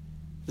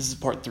This is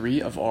part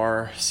 3 of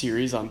our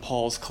series on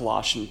Paul's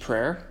Colossian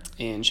prayer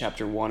in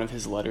chapter 1 of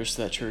his letters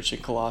to that church in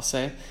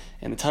Colossae.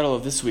 And the title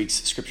of this week's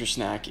scripture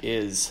snack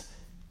is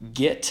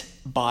Get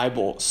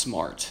Bible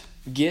Smart.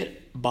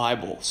 Get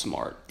Bible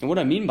Smart. And what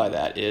I mean by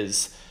that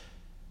is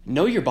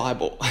know your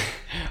Bible.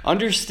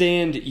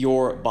 Understand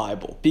your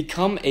Bible.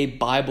 Become a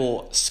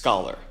Bible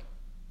scholar.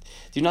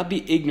 Do not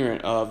be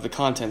ignorant of the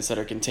contents that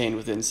are contained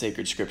within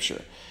sacred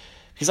scripture.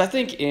 Because I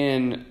think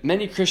in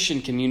many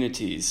Christian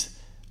communities,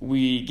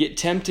 we get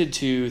tempted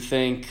to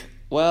think,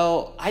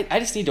 well, I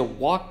just need to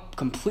walk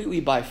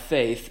completely by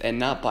faith and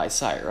not by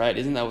sight, right?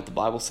 Isn't that what the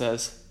Bible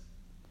says?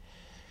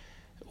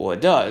 Well, it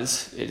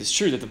does. It is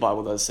true that the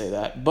Bible does say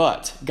that,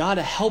 but God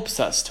helps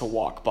us to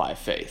walk by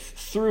faith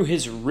through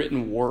his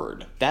written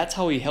word. That's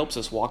how he helps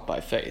us walk by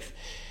faith.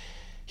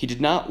 He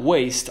did not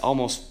waste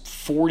almost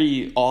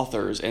 40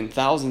 authors and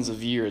thousands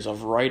of years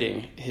of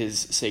writing his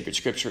sacred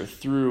scripture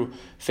through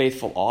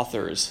faithful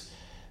authors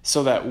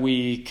so that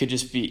we could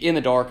just be in the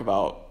dark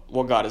about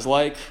what God is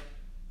like,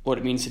 what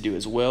it means to do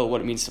his will,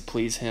 what it means to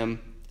please him.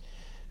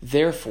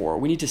 Therefore,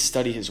 we need to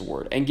study his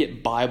word and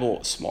get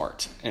Bible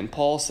smart. And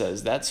Paul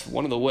says that's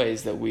one of the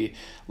ways that we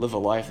live a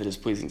life that is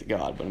pleasing to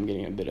God, but I'm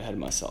getting a bit ahead of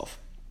myself.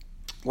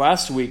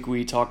 Last week,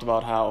 we talked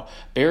about how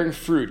bearing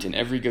fruit in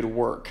every good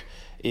work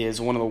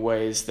is one of the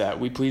ways that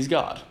we please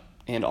God.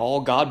 And all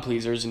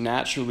God-pleasers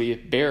naturally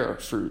bear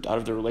fruit out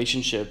of their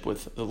relationship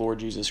with the Lord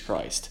Jesus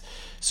Christ.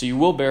 So you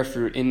will bear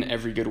fruit in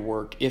every good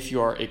work if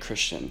you are a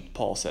Christian,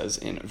 Paul says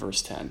in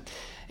verse 10.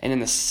 And in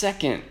the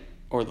second,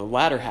 or the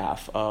latter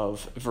half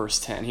of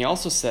verse 10, he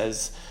also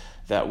says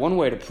that one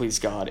way to please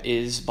God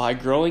is by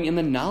growing in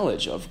the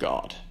knowledge of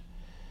God,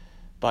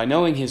 by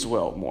knowing his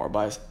will more,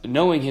 by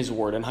knowing his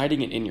word and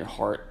hiding it in your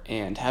heart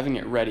and having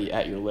it ready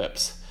at your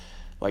lips,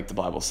 like the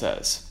Bible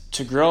says.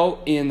 To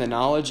grow in the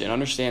knowledge and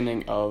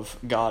understanding of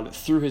God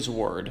through his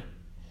word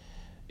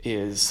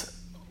is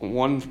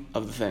one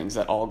of the things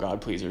that all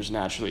God-pleasers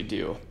naturally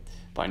do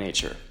by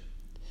nature.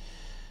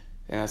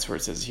 And that's where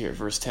it says here,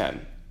 verse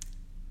 10.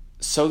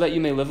 So that you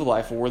may live a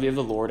life worthy of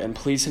the Lord and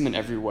please him in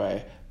every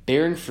way,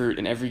 bearing fruit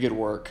in every good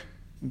work,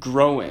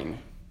 growing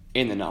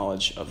in the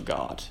knowledge of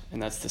God.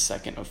 And that's the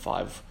second of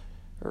four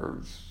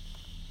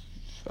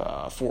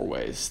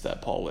ways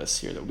that Paul lists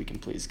here that we can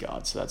please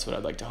God. So that's what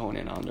I'd like to hone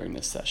in on during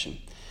this session.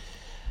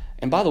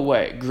 And by the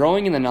way,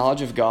 growing in the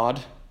knowledge of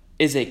God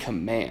is a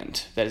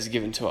command that is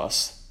given to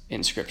us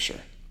in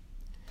Scripture.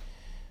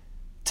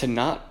 To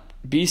not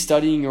be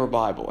studying your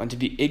Bible and to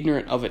be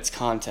ignorant of its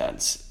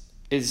contents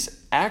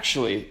is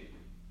actually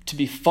to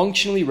be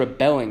functionally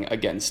rebelling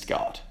against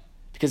God,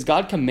 because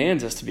God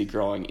commands us to be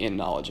growing in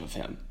knowledge of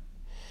him.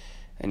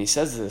 And he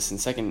says this in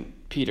 2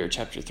 Peter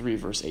chapter 3,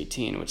 verse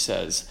 18, which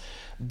says,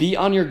 "Be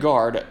on your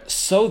guard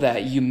so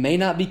that you may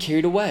not be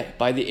carried away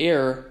by the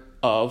error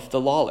of the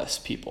lawless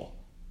people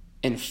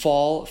and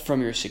fall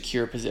from your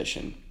secure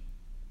position."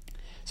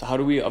 So how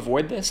do we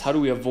avoid this? How do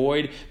we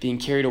avoid being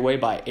carried away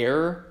by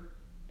error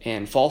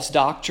and false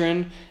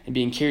doctrine and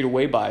being carried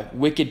away by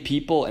wicked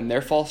people and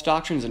their false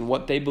doctrines and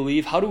what they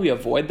believe? How do we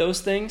avoid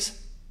those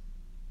things?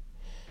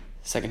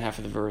 The second half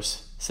of the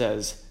verse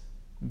says,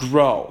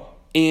 grow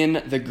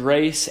in the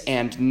grace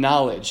and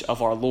knowledge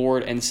of our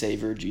Lord and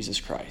Savior Jesus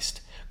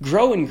Christ.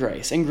 Grow in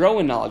grace and grow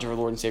in knowledge of our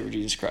Lord and Savior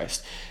Jesus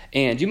Christ.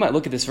 And you might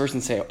look at this verse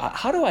and say,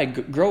 how do I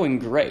grow in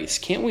grace?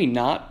 Can't we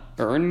not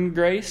earn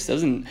grace?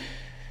 Doesn't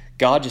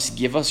God just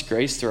give us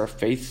grace through our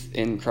faith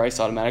in Christ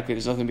automatically?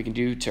 There's nothing we can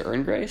do to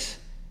earn grace?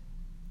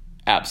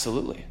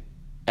 Absolutely.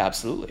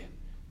 Absolutely.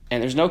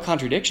 And there's no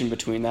contradiction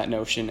between that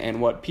notion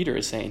and what Peter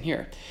is saying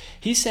here.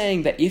 He's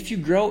saying that if you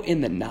grow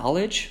in the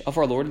knowledge of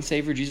our Lord and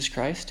Savior Jesus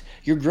Christ,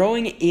 you're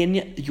growing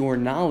in your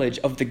knowledge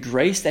of the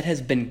grace that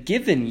has been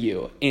given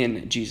you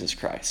in Jesus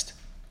Christ.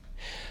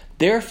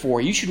 Therefore,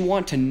 you should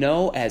want to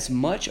know as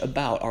much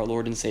about our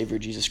Lord and Savior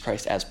Jesus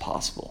Christ as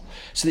possible,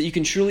 so that you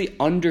can truly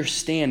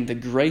understand the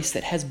grace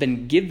that has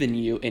been given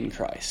you in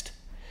Christ.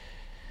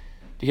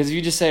 Because if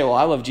you just say, well,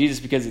 I love Jesus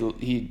because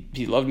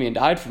he loved me and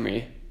died for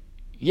me,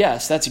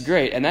 yes, that's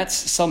great, and that's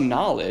some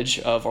knowledge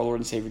of our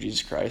Lord and Savior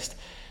Jesus Christ,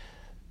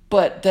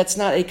 but that's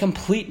not a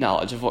complete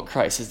knowledge of what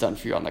Christ has done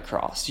for you on the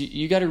cross.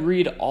 You got to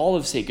read all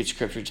of sacred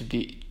scripture to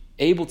be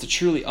able to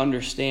truly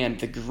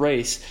understand the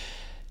grace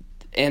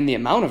and the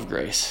amount of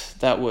grace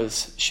that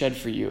was shed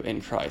for you in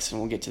Christ, and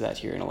we'll get to that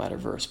here in a later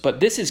verse. But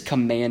this is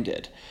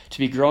commanded, to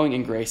be growing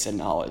in grace and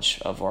knowledge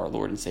of our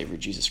Lord and Savior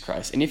Jesus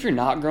Christ. And if you're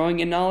not growing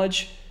in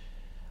knowledge,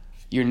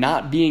 you're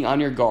not being on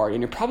your guard,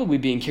 and you're probably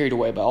being carried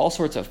away by all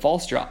sorts of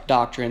false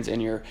doctrines,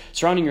 and you're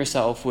surrounding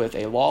yourself with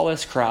a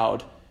lawless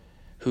crowd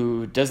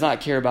who does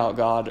not care about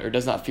God or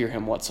does not fear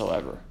him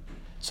whatsoever.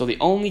 So the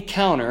only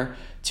counter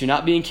to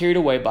not being carried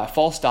away by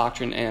false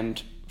doctrine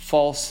and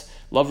false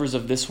lovers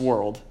of this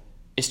world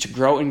is to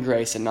grow in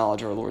grace and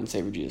knowledge of our Lord and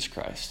Savior Jesus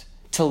Christ.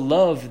 To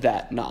love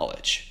that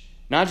knowledge.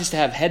 Not just to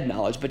have head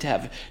knowledge, but to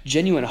have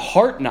genuine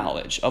heart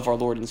knowledge of our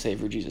Lord and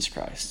Savior Jesus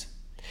Christ.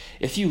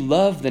 If you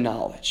love the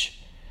knowledge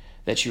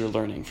that you're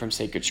learning from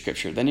sacred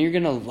scripture, then you're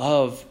going to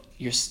love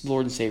your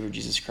Lord and Savior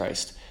Jesus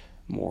Christ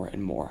more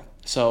and more.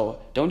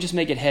 So don't just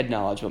make it head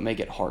knowledge, but make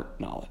it heart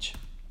knowledge.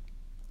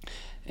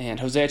 And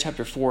Hosea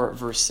chapter 4,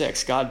 verse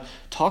 6, God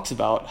talks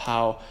about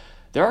how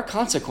there are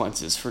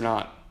consequences for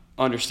not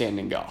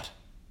understanding God.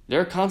 There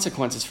are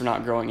consequences for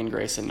not growing in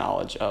grace and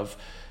knowledge of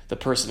the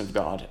person of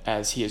God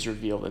as he is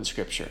revealed in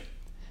Scripture.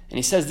 And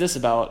he says this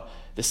about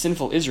the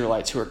sinful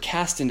Israelites who are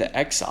cast into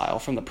exile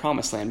from the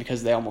promised land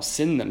because they almost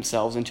sinned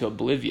themselves into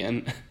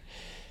oblivion.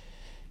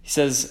 He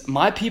says,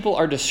 my people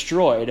are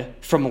destroyed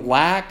from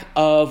lack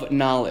of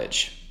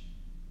knowledge.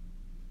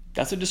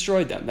 That's what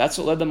destroyed them. That's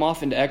what led them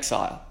off into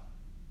exile.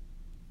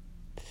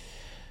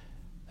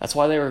 That's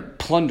why they were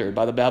plundered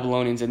by the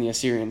Babylonians and the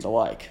Assyrians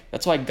alike.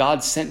 That's why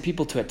God sent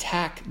people to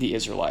attack the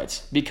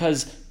Israelites,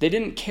 because they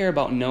didn't care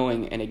about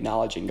knowing and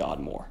acknowledging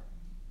God more.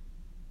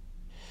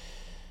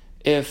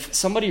 If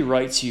somebody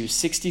writes you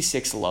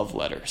 66 love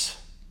letters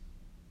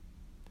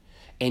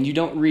and you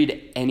don't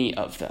read any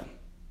of them,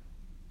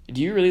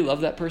 do you really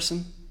love that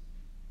person?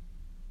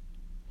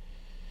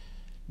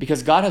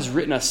 Because God has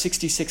written us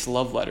 66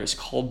 love letters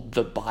called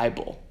the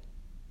Bible.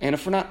 And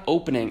if we're not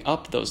opening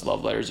up those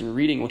love letters and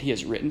reading what he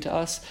has written to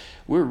us,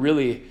 we're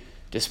really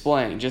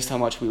displaying just how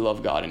much we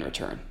love God in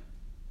return.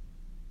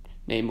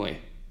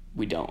 Namely,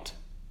 we don't.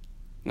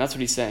 And that's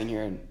what he's saying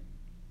here in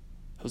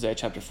Hosea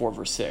chapter 4,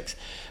 verse 6.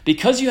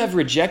 Because you have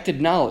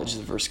rejected knowledge,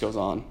 the verse goes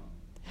on,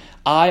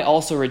 I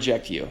also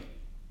reject you.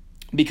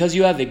 Because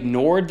you have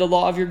ignored the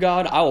law of your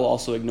God, I will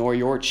also ignore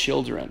your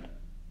children.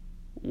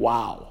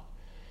 Wow.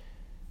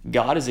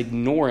 God is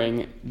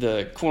ignoring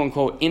the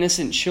quote-unquote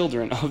innocent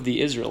children of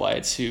the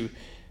Israelites who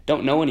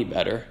don't know any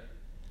better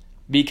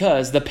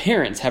because the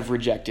parents have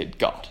rejected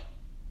God.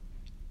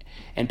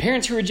 And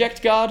parents who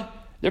reject God,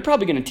 they're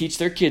probably going to teach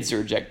their kids to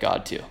reject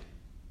God too.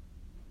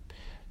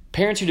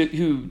 Parents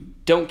who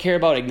don't care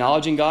about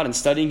acknowledging God and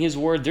studying his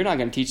word, they're not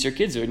going to teach their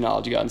kids to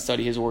acknowledge God and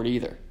study his word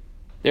either.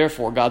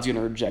 Therefore, God's going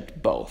to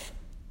reject both.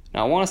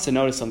 Now, I want us to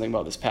notice something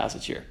about this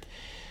passage here.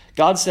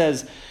 God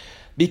says,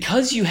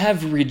 because you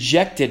have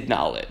rejected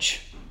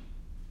knowledge,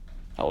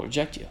 I will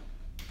reject you.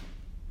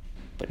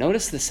 But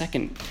notice the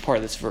second part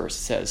of this verse.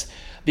 It says,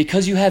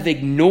 because you have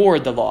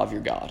ignored the law of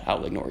your God, I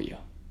will ignore you.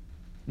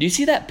 Do you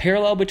see that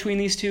parallel between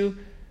these two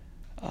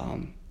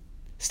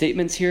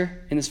statements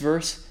here in this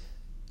verse?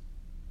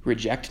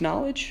 Reject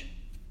knowledge,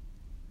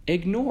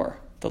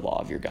 ignore the law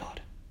of your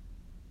God.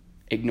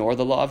 Ignore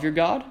the law of your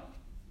God,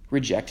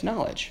 reject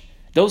knowledge.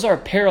 Those are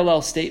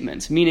parallel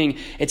statements, meaning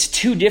it's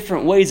two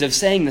different ways of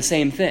saying the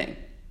same thing.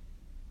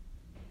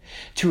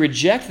 To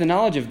reject the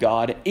knowledge of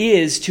God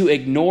is to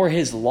ignore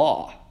his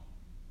law.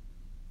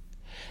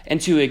 And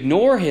to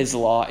ignore his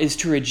law is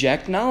to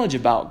reject knowledge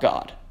about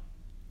God.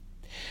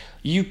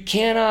 You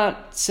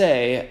cannot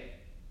say,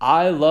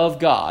 I love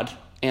God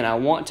and I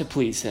want to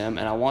please him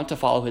and I want to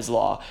follow his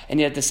law, and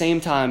yet at the same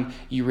time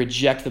you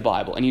reject the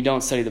Bible and you don't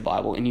study the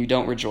Bible and you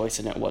don't rejoice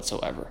in it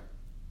whatsoever.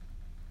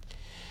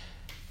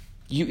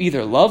 You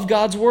either love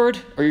God's word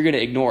or you're going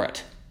to ignore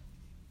it.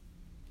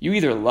 You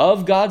either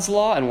love God's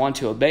law and want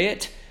to obey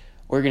it,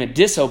 or you're going to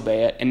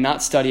disobey it and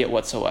not study it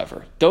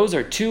whatsoever. Those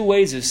are two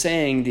ways of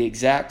saying the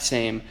exact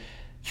same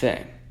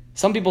thing.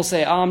 Some people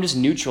say, I'm just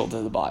neutral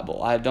to the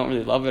Bible. I don't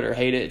really love it or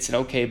hate it. It's an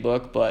okay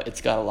book, but it's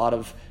got a lot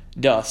of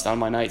dust on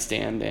my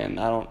nightstand and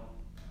I don't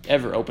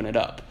ever open it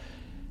up.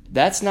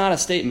 That's not a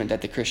statement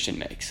that the Christian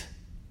makes.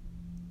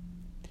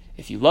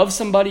 If you love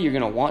somebody, you're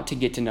going to want to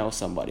get to know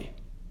somebody.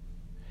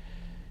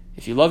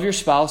 If you love your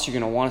spouse, you're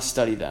going to want to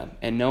study them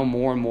and know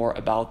more and more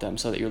about them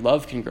so that your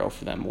love can grow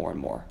for them more and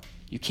more.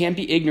 You can't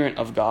be ignorant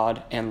of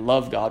God and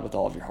love God with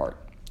all of your heart.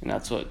 And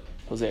that's what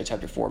Hosea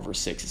chapter 4, verse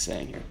 6 is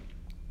saying here.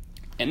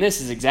 And this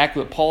is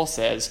exactly what Paul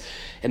says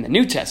in the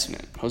New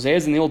Testament. Hosea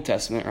is in the Old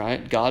Testament,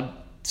 right? God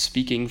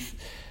speaking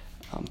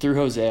through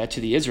Hosea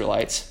to the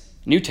Israelites.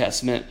 New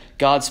Testament,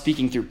 God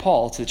speaking through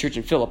Paul to the church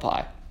in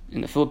Philippi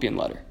in the Philippian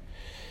letter.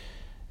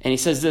 And he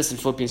says this in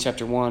Philippians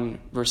chapter 1,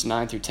 verse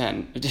 9 through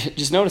 10.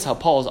 Just notice how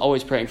Paul is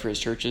always praying for his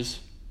churches.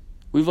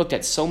 We've looked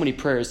at so many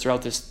prayers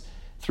throughout this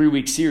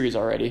 3-week series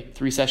already,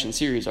 3-session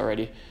series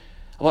already,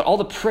 about all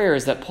the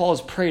prayers that Paul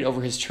has prayed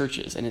over his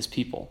churches and his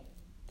people.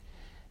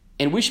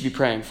 And we should be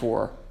praying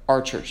for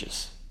our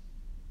churches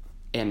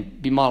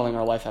and be modeling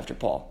our life after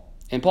Paul.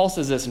 And Paul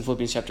says this in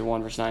Philippians chapter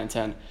 1, verse 9 and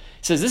 10. He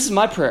says, this is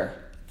my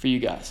prayer for you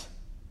guys,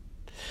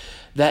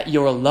 that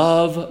your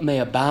love may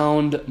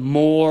abound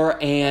more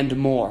and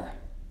more.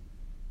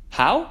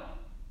 How?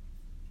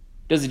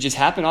 Does it just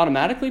happen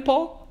automatically,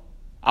 Paul?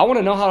 I want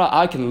to know how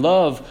I can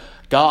love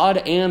God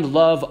and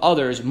love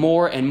others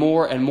more and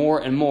more and more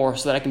and more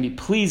so that I can be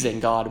pleasing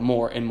God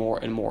more and more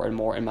and more and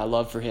more in my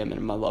love for him and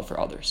in my love for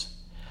others.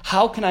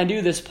 How can I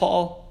do this,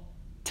 Paul?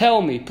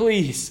 Tell me,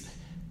 please.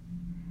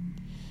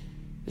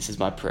 This is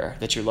my prayer,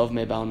 that your love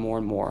may abound more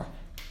and more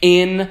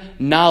in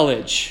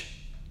knowledge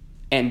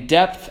and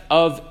depth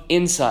of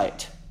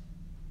insight.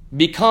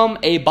 Become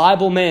a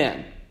Bible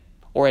man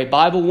or a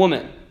Bible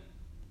woman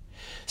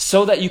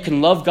so that you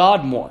can love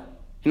God more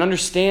and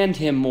understand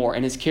him more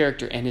and his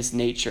character and his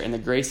nature and the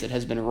grace that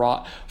has been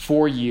wrought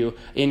for you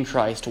in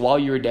Christ while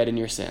you were dead in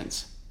your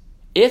sins.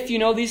 If you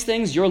know these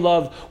things, your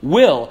love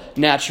will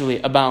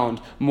naturally abound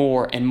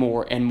more and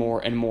more and more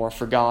and more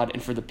for God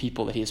and for the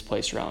people that he has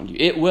placed around you.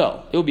 It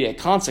will. It will be a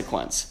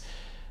consequence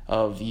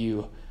of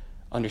you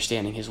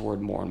understanding his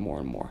word more and more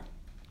and more.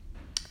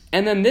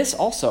 And then this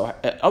also,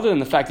 other than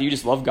the fact that you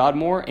just love God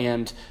more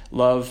and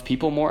love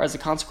people more as a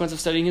consequence of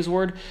studying his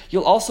word,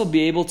 you'll also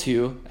be able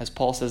to, as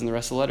Paul says in the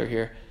rest of the letter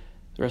here,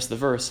 the rest of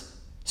the verse,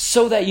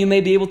 so that you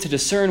may be able to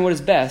discern what is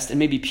best and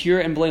may be pure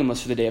and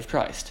blameless for the day of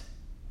Christ.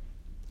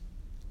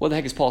 What the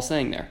heck is Paul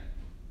saying there?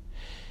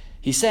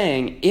 He's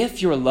saying,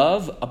 if your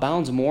love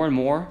abounds more and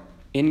more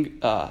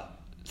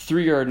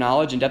through your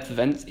knowledge and depth of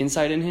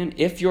insight in him,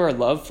 if your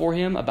love for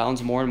him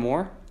abounds more and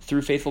more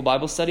through faithful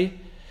Bible study,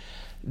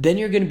 then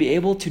you're going to be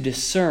able to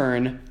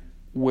discern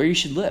where you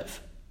should live,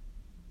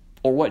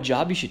 or what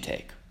job you should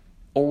take,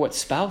 or what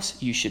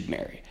spouse you should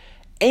marry.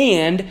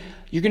 And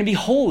you're going to be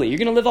holy. You're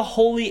going to live a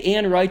holy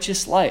and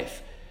righteous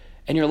life.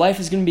 And your life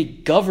is going to be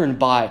governed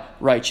by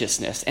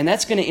righteousness. And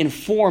that's going to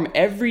inform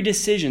every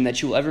decision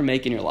that you will ever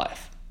make in your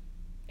life.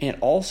 And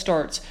it all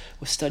starts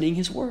with studying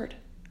his word,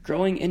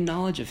 growing in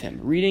knowledge of him,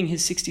 reading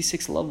his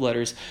 66 love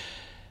letters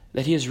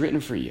that he has written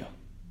for you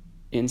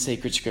in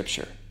sacred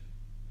scripture.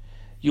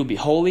 You'll be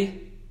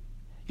holy.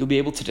 You'll be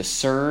able to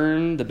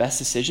discern the best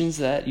decisions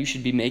that you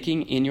should be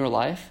making in your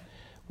life,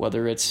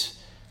 whether it's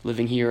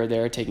living here or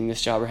there, taking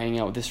this job or hanging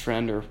out with this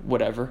friend or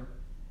whatever.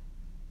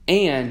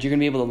 And you're going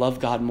to be able to love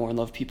God more and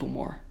love people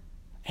more.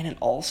 And it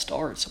all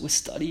starts with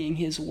studying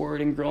his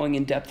word and growing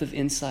in depth of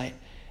insight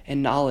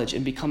and knowledge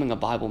and becoming a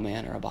Bible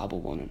man or a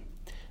Bible woman.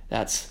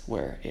 That's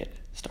where it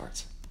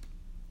starts.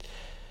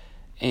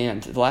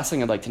 And the last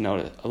thing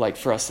I'd like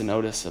for us to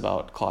notice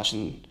about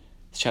Colossians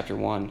chapter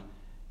 1,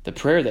 the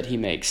prayer that he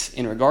makes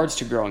in regards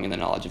to growing in the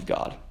knowledge of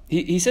God.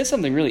 He says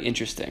something really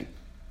interesting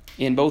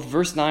in both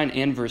verse 9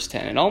 and verse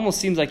 10. It almost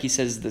seems like he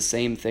says the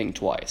same thing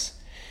twice.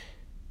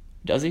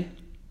 Does he?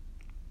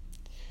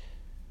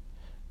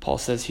 Paul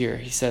says here,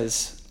 he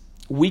says,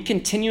 we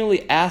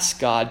continually ask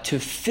God to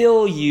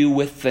fill you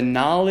with the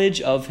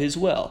knowledge of his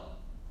will.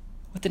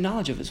 With the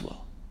knowledge of his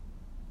will.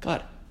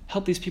 God,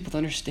 help these people to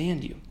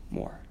understand you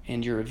more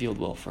and your revealed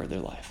will for their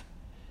life.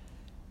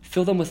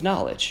 Fill them with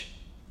knowledge.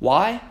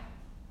 Why?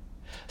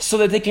 So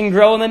that they can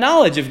grow in the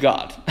knowledge of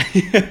God.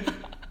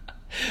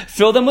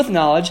 Fill them with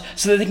knowledge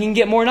so that they can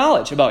get more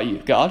knowledge about you,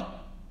 God.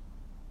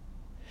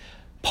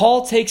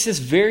 Paul takes this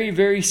very,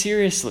 very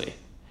seriously.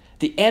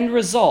 The end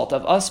result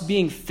of us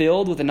being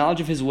filled with the knowledge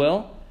of his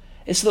will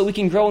is so that we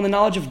can grow in the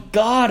knowledge of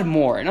God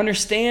more and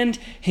understand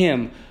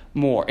him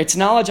more. It's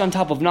knowledge on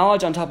top of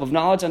knowledge on top of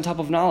knowledge on top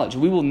of knowledge.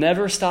 We will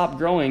never stop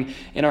growing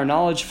in our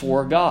knowledge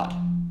for God.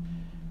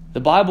 The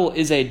Bible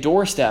is a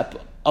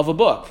doorstep of a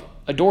book,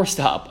 a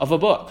doorstop of a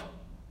book.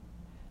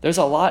 There's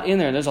a lot in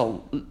there.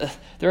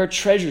 There are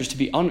treasures to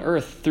be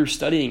unearthed through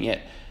studying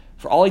it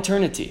for all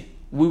eternity.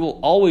 We will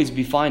always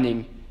be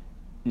finding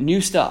new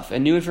stuff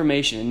and new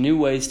information and new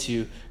ways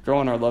to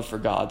grow in our love for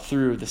God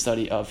through the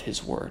study of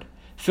his word.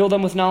 Fill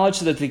them with knowledge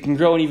so that they can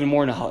grow in even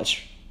more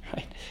knowledge.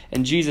 Right?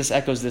 And Jesus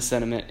echoes this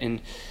sentiment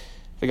in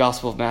the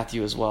Gospel of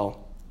Matthew as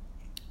well,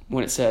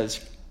 when it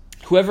says,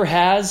 whoever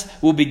has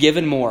will be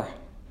given more,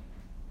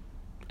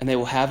 and they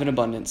will have in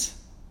abundance.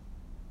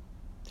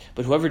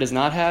 But whoever does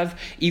not have,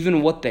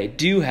 even what they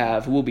do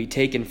have will be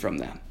taken from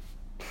them.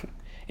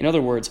 In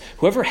other words,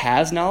 whoever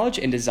has knowledge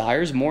and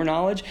desires more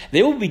knowledge,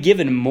 they will be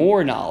given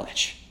more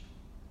knowledge.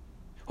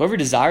 Whoever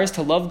desires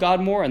to love God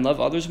more and love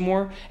others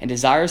more and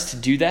desires to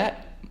do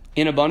that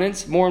in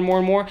abundance, more and more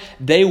and more,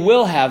 they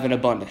will have an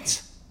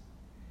abundance.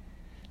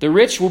 The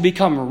rich will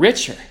become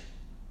richer.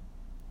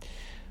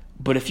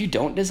 But if you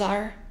don't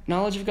desire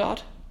knowledge of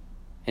God,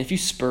 and if you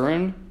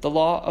spurn the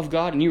law of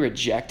God and you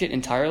reject it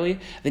entirely,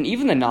 then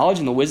even the knowledge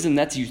and the wisdom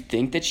that you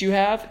think that you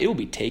have, it will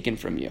be taken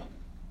from you.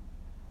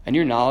 And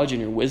your knowledge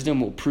and your wisdom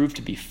will prove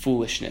to be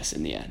foolishness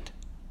in the end.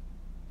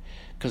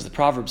 Because the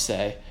Proverbs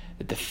say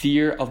that the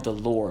fear of the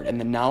Lord and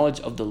the knowledge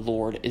of the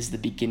Lord is the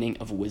beginning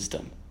of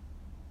wisdom.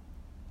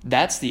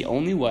 That's the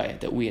only way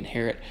that we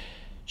inherit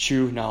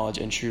true knowledge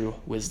and true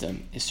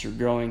wisdom, is through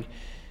growing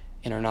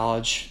in our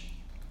knowledge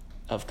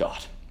of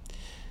God.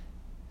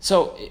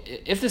 So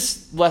if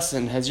this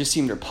lesson has just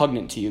seemed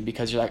repugnant to you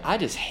because you're like, I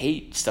just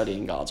hate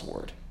studying God's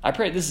word, I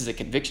pray this is a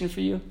conviction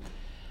for you.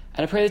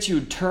 And I pray that you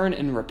would turn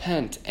and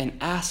repent and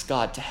ask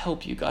God to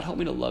help you. God, help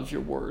me to love your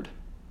word.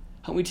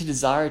 Help me to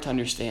desire to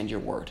understand your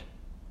word.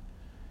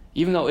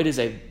 Even though it is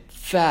a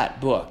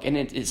fat book and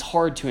it is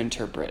hard to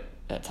interpret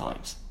at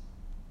times,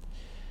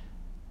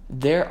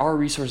 there are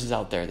resources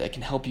out there that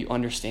can help you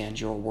understand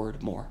your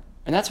word more.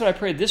 And that's what I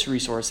pray this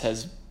resource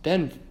has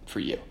been for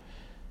you.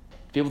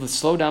 Be able to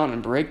slow down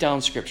and break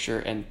down Scripture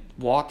and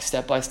walk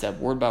step by step,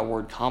 word by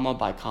word, comma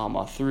by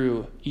comma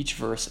through each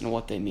verse and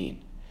what they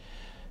mean.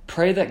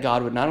 Pray that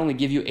God would not only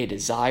give you a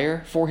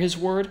desire for his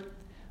word,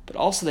 but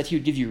also that he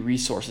would give you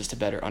resources to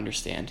better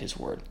understand his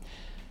word.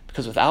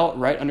 Because without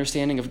right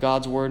understanding of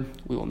God's word,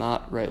 we will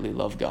not rightly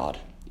love God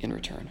in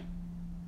return.